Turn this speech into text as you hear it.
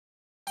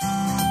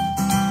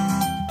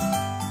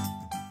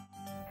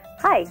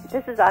Hi,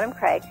 this is Autumn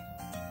Craig.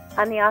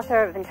 I'm the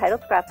author of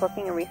Entitled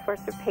Scrapbooking, a resource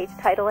for page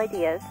title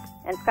ideas,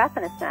 and Scrap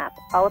and a Snap,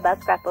 all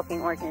about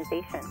scrapbooking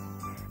organization.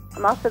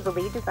 I'm also the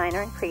lead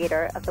designer and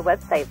creator of the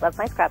website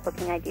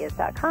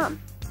lovemyscrapbookingideas.com.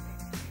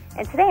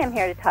 And today I'm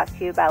here to talk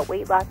to you about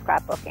weight loss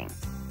scrapbooking.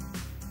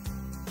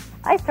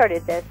 I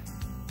started this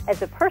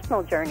as a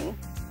personal journey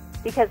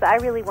because I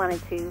really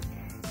wanted to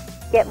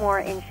get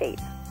more in shape.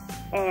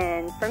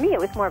 And for me, it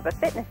was more of a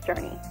fitness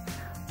journey.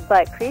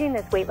 But creating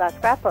this weight loss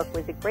scrapbook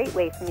was a great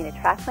way for me to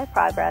track my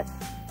progress,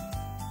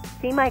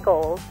 see my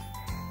goals,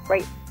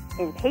 write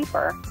in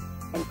paper,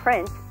 in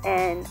print,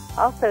 and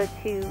also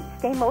to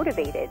stay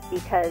motivated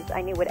because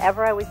I knew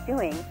whatever I was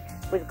doing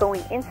was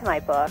going into my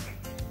book,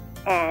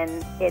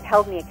 and it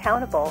held me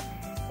accountable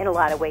in a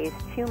lot of ways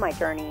to my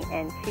journey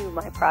and to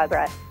my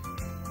progress.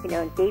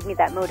 It gave me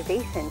that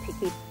motivation to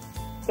keep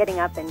getting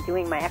up and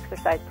doing my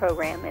exercise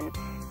program and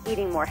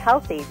eating more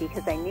healthy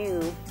because I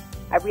knew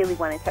I really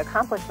wanted to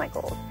accomplish my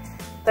goals,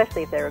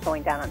 especially if they were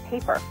going down on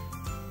paper.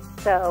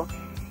 So,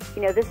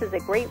 this is a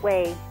great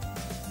way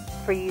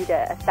for you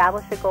to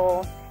establish a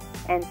goal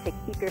and to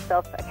keep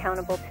yourself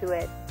accountable to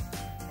it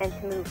and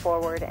to move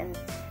forward and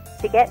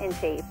to get in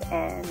shape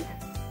and,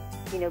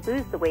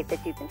 lose the weight that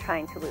you've been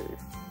trying to lose.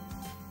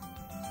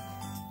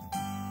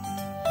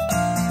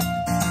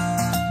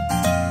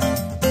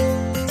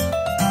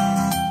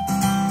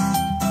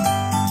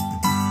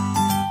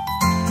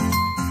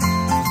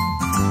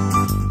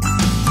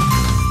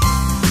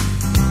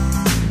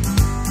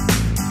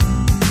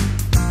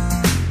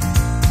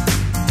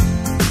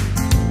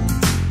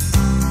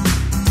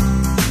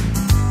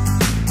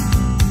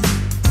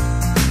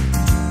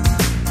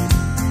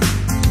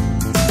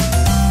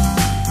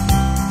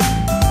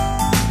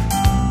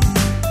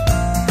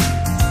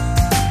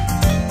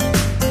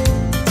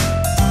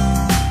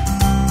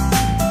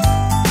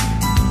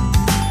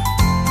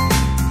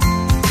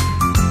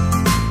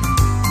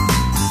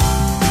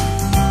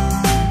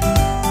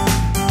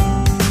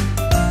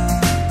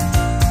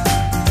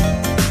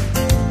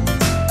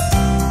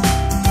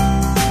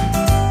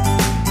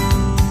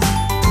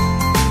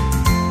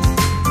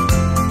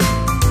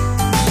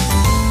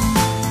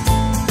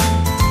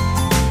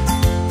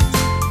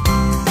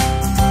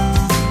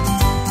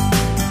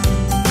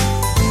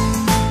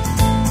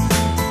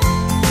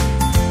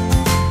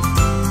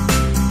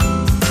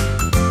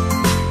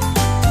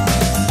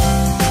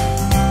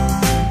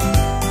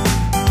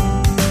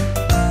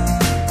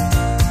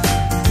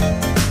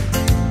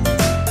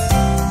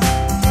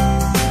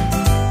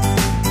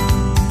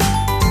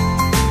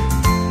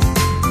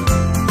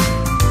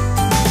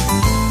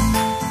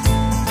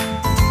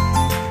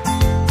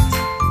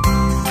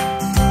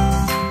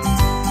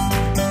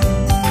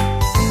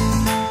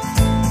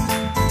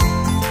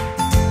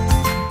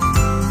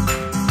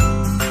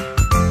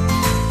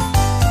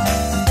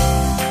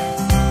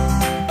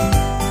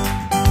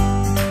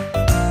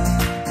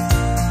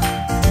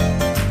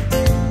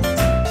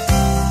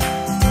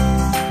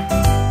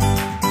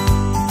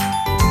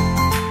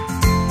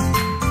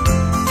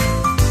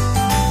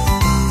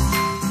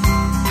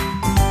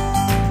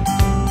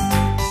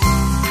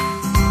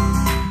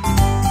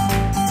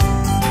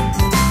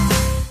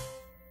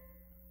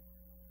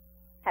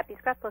 Happy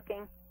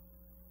scrapbooking!